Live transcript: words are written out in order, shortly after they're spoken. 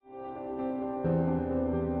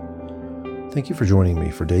Thank you for joining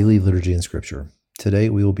me for Daily Liturgy and Scripture. Today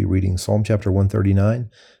we will be reading Psalm chapter 139,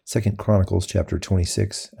 2 Chronicles chapter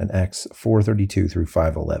 26, and Acts 4:32 through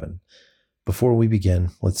 5:11. Before we begin,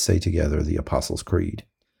 let's say together the Apostles' Creed.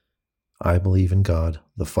 I believe in God,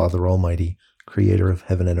 the Father Almighty, creator of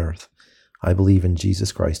heaven and earth. I believe in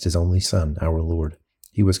Jesus Christ, his only Son, our Lord.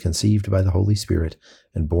 He was conceived by the Holy Spirit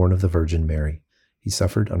and born of the Virgin Mary. He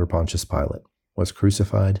suffered under Pontius Pilate, was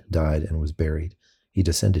crucified, died, and was buried. He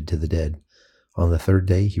descended to the dead. On the third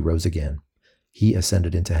day he rose again. He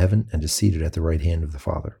ascended into heaven and is seated at the right hand of the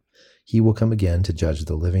Father. He will come again to judge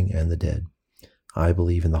the living and the dead. I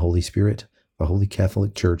believe in the Holy Spirit, the Holy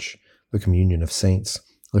Catholic Church, the communion of saints,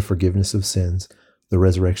 the forgiveness of sins, the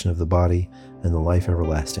resurrection of the body, and the life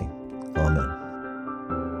everlasting. Amen.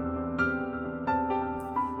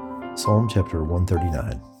 Psalm chapter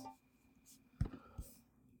 139.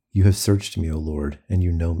 You have searched me, O Lord, and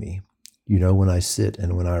you know me. You know when I sit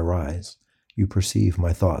and when I rise. You perceive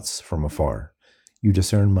my thoughts from afar. You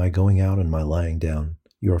discern my going out and my lying down.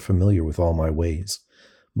 You are familiar with all my ways.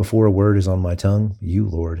 Before a word is on my tongue, you,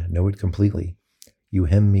 Lord, know it completely. You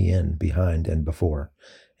hem me in behind and before,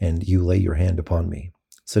 and you lay your hand upon me.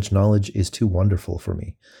 Such knowledge is too wonderful for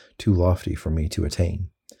me, too lofty for me to attain.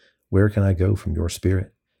 Where can I go from your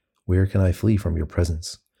spirit? Where can I flee from your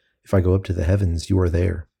presence? If I go up to the heavens, you are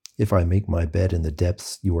there. If I make my bed in the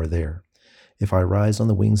depths, you are there. If I rise on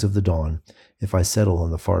the wings of the dawn, if I settle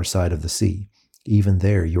on the far side of the sea, even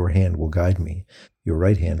there your hand will guide me, your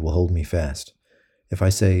right hand will hold me fast. If I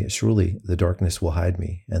say, surely the darkness will hide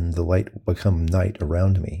me, and the light will become night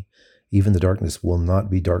around me, even the darkness will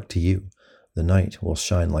not be dark to you. The night will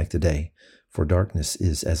shine like the day, for darkness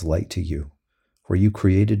is as light to you. For you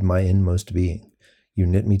created my inmost being. You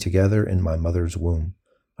knit me together in my mother's womb.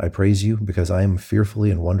 I praise you because I am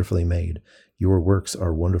fearfully and wonderfully made. Your works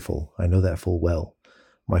are wonderful. I know that full well.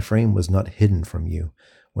 My frame was not hidden from you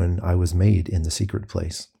when I was made in the secret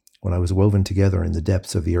place, when I was woven together in the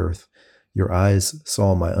depths of the earth. Your eyes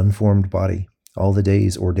saw my unformed body. All the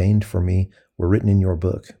days ordained for me were written in your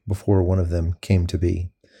book before one of them came to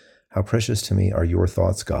be. How precious to me are your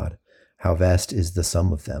thoughts, God. How vast is the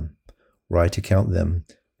sum of them. Were I to count them,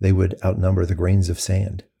 they would outnumber the grains of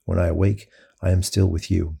sand. When I awake, I am still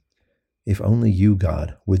with you. If only you,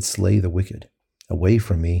 God, would slay the wicked. Away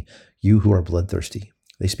from me, you who are bloodthirsty.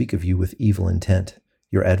 They speak of you with evil intent.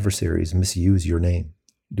 Your adversaries misuse your name.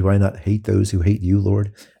 Do I not hate those who hate you,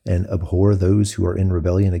 Lord, and abhor those who are in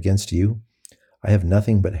rebellion against you? I have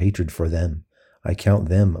nothing but hatred for them. I count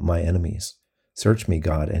them my enemies. Search me,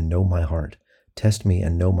 God, and know my heart. Test me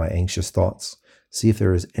and know my anxious thoughts. See if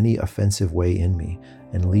there is any offensive way in me,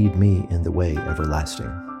 and lead me in the way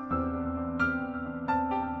everlasting.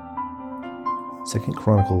 2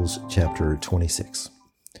 Chronicles chapter 26.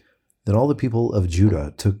 Then all the people of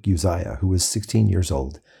Judah took Uzziah, who was 16 years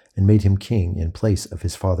old, and made him king in place of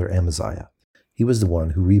his father Amaziah. He was the one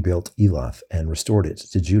who rebuilt Elath and restored it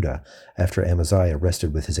to Judah after Amaziah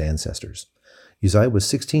rested with his ancestors. Uzziah was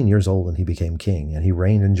 16 years old when he became king, and he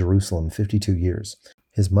reigned in Jerusalem 52 years.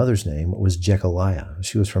 His mother's name was Jechaliah.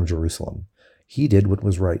 She was from Jerusalem. He did what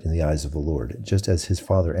was right in the eyes of the Lord, just as his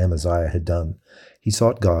father Amaziah had done. He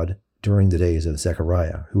sought God during the days of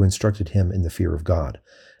Zechariah, who instructed him in the fear of God.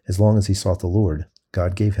 As long as he sought the Lord,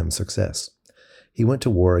 God gave him success. He went to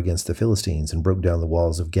war against the Philistines and broke down the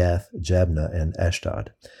walls of Gath, Jabneh, and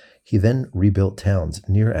Ashdod. He then rebuilt towns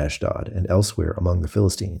near Ashdod and elsewhere among the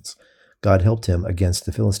Philistines. God helped him against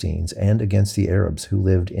the Philistines and against the Arabs who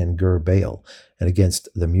lived in Gur-Baal and against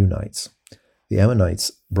the Meunites. The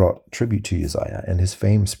Ammonites brought tribute to Uzziah, and his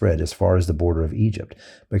fame spread as far as the border of Egypt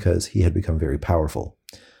because he had become very powerful.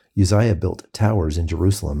 Uzziah built towers in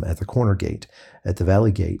Jerusalem at the corner gate, at the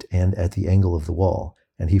valley gate, and at the angle of the wall,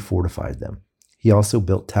 and he fortified them. He also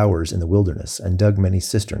built towers in the wilderness and dug many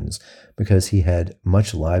cisterns because he had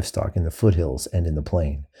much livestock in the foothills and in the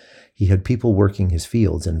plain. He had people working his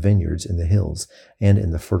fields and vineyards in the hills and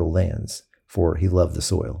in the fertile lands, for he loved the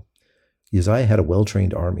soil. Uzziah had a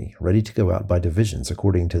well-trained army, ready to go out by divisions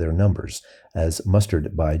according to their numbers, as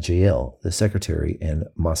mustered by Jael, the secretary, and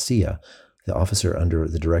Maaseiah, the officer under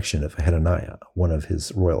the direction of Hananiah, one of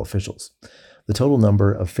his royal officials. The total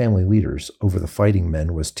number of family leaders over the fighting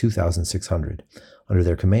men was 2,600. Under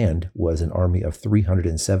their command was an army of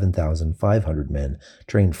 307,500 men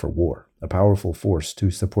trained for war, a powerful force to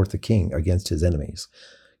support the king against his enemies.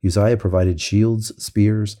 Uzziah provided shields,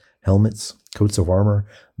 spears, helmets, coats of armor,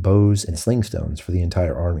 bows, and sling stones for the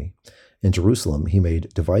entire army. In Jerusalem, he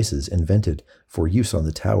made devices invented for use on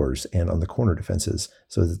the towers and on the corner defenses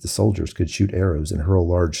so that the soldiers could shoot arrows and hurl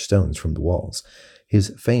large stones from the walls.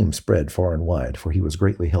 His fame spread far and wide, for he was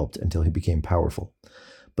greatly helped until he became powerful.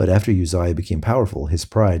 But after Uzziah became powerful, his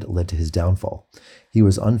pride led to his downfall. He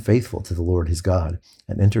was unfaithful to the Lord his God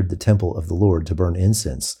and entered the temple of the Lord to burn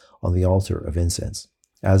incense on the altar of incense.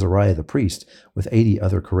 Azariah the priest, with 80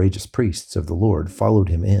 other courageous priests of the Lord, followed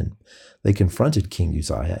him in. They confronted King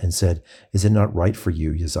Uzziah and said, "Is it not right for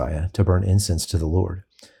you, Uzziah, to burn incense to the Lord?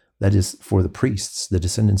 That is for the priests, the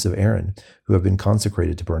descendants of Aaron, who have been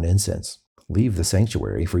consecrated to burn incense. Leave the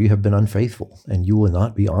sanctuary, for you have been unfaithful, and you will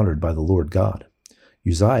not be honored by the Lord God."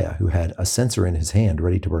 Uzziah, who had a censer in his hand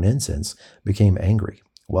ready to burn incense, became angry.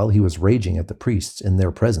 While he was raging at the priests in their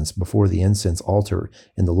presence before the incense altar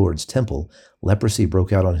in the Lord's temple, leprosy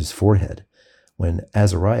broke out on his forehead. When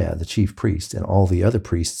Azariah, the chief priest, and all the other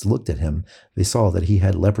priests looked at him, they saw that he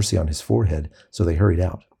had leprosy on his forehead, so they hurried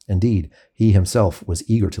out. Indeed, he himself was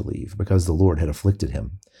eager to leave, because the Lord had afflicted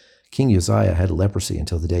him. King Uzziah had leprosy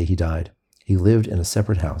until the day he died. He lived in a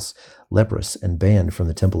separate house, leprous and banned from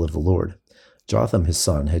the temple of the Lord. Jotham his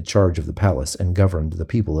son had charge of the palace and governed the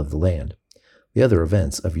people of the land. The other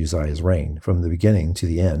events of Uzziah's reign, from the beginning to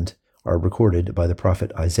the end, are recorded by the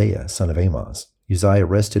prophet Isaiah, son of Amoz. Uzziah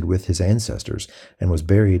rested with his ancestors and was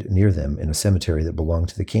buried near them in a cemetery that belonged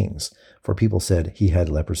to the kings, for people said he had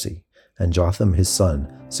leprosy. And Jotham his son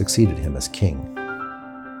succeeded him as king.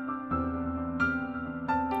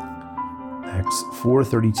 Acts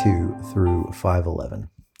 4:32 through 5:11.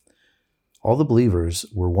 All the believers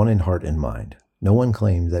were one in heart and mind. No one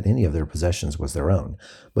claimed that any of their possessions was their own,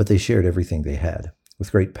 but they shared everything they had.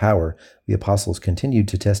 With great power, the apostles continued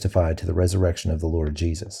to testify to the resurrection of the Lord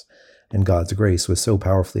Jesus. And God's grace was so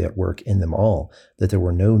powerfully at work in them all that there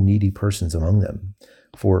were no needy persons among them.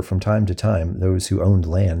 For from time to time, those who owned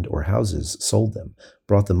land or houses sold them,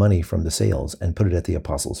 brought the money from the sales, and put it at the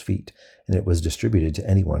apostles' feet, and it was distributed to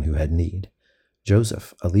anyone who had need.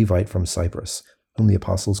 Joseph, a Levite from Cyprus, whom the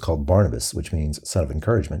apostles called Barnabas, which means son of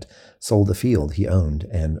encouragement, sold the field he owned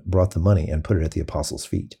and brought the money and put it at the apostles'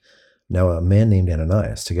 feet. Now a man named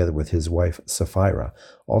Ananias, together with his wife Sapphira,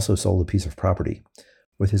 also sold a piece of property.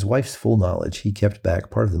 With his wife's full knowledge, he kept back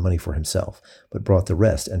part of the money for himself, but brought the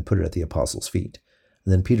rest and put it at the apostles' feet.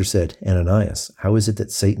 And then Peter said, "Ananias, how is it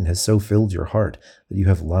that Satan has so filled your heart that you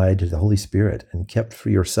have lied to the Holy Spirit and kept for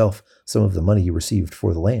yourself some of the money you received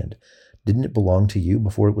for the land? Didn't it belong to you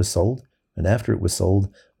before it was sold? And after it was sold,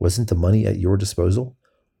 wasn't the money at your disposal?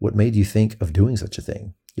 What made you think of doing such a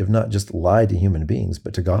thing? You have not just lied to human beings,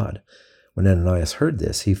 but to God." When Ananias heard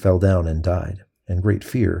this, he fell down and died, and great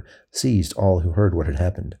fear seized all who heard what had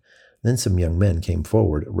happened. Then some young men came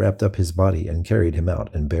forward, wrapped up his body, and carried him out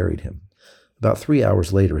and buried him. About 3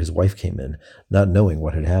 hours later, his wife came in, not knowing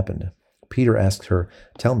what had happened. Peter asked her,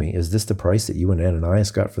 "Tell me, is this the price that you and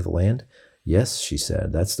Ananias got for the land?" "Yes," she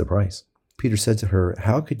said, "that's the price." Peter said to her,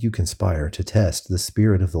 "How could you conspire to test the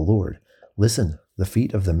Spirit of the Lord? Listen, the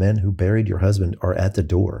feet of the men who buried your husband are at the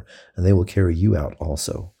door, and they will carry you out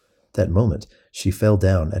also." That moment, she fell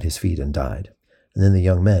down at his feet and died. And then the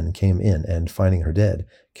young men came in and, finding her dead,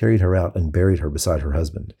 carried her out and buried her beside her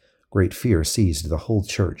husband. Great fear seized the whole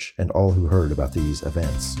church and all who heard about these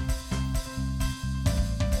events.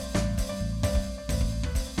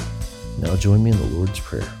 Now join me in the Lord's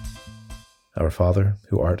Prayer. Our Father,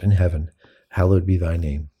 who art in heaven, hallowed be thy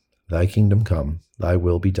name. Thy kingdom come, thy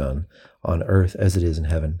will be done, on earth as it is in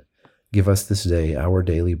heaven. Give us this day our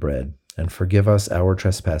daily bread, and forgive us our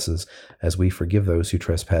trespasses, as we forgive those who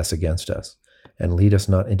trespass against us. And lead us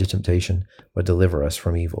not into temptation, but deliver us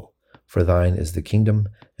from evil. For thine is the kingdom,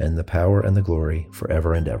 and the power, and the glory,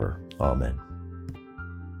 forever and ever. Amen.